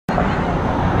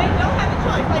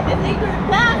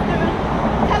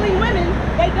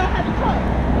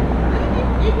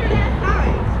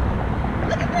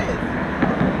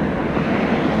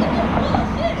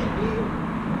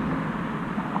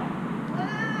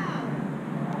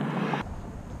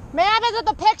is it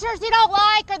the pictures you don't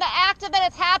like or the act that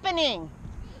it's happening?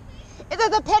 Is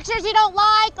it the pictures you don't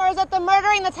like or is it the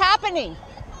murdering that's happening?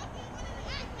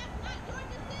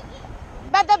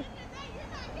 But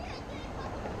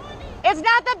it's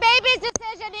not the baby's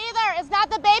decision either. It's not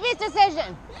the baby's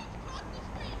decision.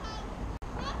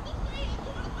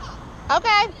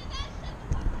 Okay.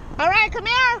 All right, come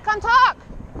here. Come talk.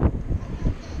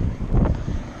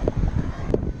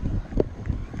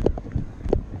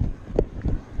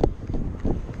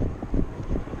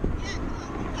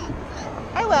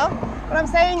 I will. What I'm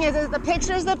saying is the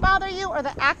pictures that bother you or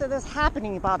the act that is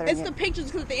happening bother you? It's the pictures,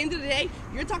 because at the end of the day,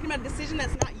 you're talking about a decision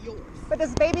that's not yours. But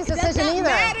this baby's decision either. It does not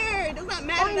matter. It does not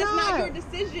matter. Why That's not? not your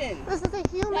decision. This is a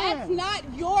human. That's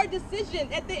not your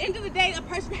decision. At the end of the day, a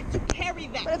person has to carry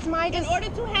that. But it's my in order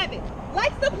to have it.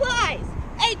 Like supplies.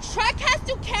 A truck has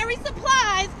to carry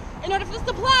supplies in order for the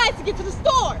supplies to get to the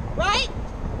store, right?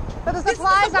 But the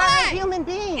supplies aren't a human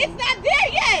being. It's not there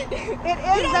yet. It is there.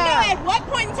 You don't know at what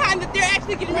point in time that they're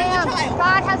actually getting rid of the child.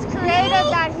 God has created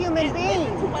that human being.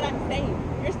 Listen to what I'm saying.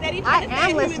 You're steady trying to say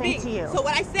human being. To you. So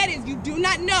what I said is you do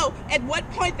not know at what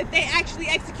point that they actually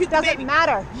execute the baby. Doesn't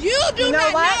matter. You do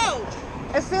not know.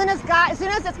 As soon as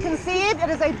it's conceived, it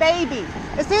is a baby.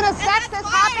 As soon as sex has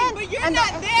happened, but you're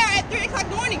not there at 3 o'clock in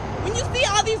the morning. When you see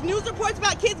all these news reports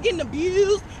about kids getting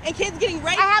abused and kids getting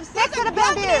raped. I have 6 that have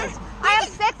been abused. I have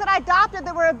 6 that I adopted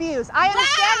that were abused. I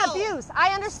understand abuse.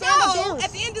 I understand abuse.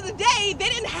 At the end of the day, they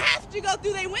didn't have to go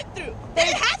through. They went through. They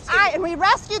didn't have to. And we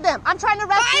rescued them. I'm trying to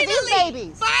rescue these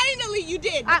babies. Finally, you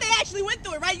did. But they actually went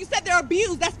through it, right? You said they're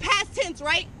abused. That's past tense,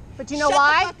 right? But you know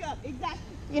why? Shut the fuck up. Exactly.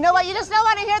 You know what? You just don't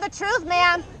want to hear the truth,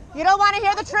 man. You don't want to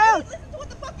hear the truth. Listen to what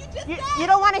the fuck you just said. You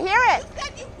don't want to hear it. You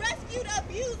said you rescued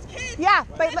abused kids. Yeah,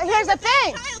 but here's the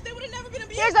thing. They would have never been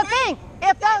abused. Here's the thing.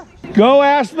 If the Go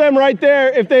ask them right there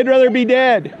if they'd rather be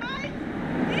dead.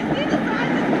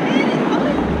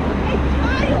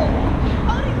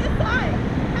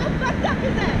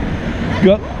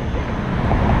 Go.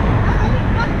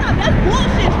 That's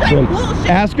bullshit. Straight bullshit.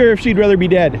 Ask her if she'd rather be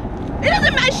dead. It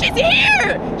doesn't matter. She's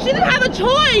here. She didn't have a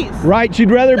choice. Right. She'd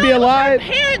rather be alive. It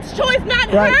was her parents' choice,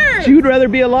 not right. hers. She would rather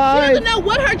be alive. She doesn't know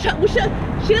what her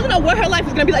she doesn't know what her life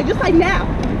is gonna be like. Just like now.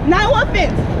 No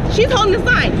offense. She's holding the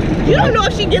sign. You don't know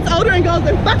if she gets older and goes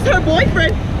and fucks her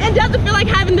boyfriend and doesn't feel like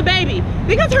having the baby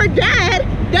because her dad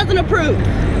doesn't approve.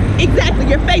 Exactly.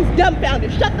 Your face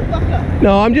dumbfounded. Shut the fuck up.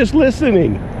 No, I'm just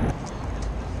listening.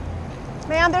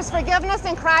 Ma'am, there's forgiveness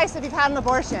in Christ if you've had an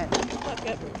abortion.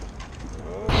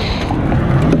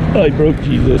 I broke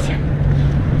Jesus.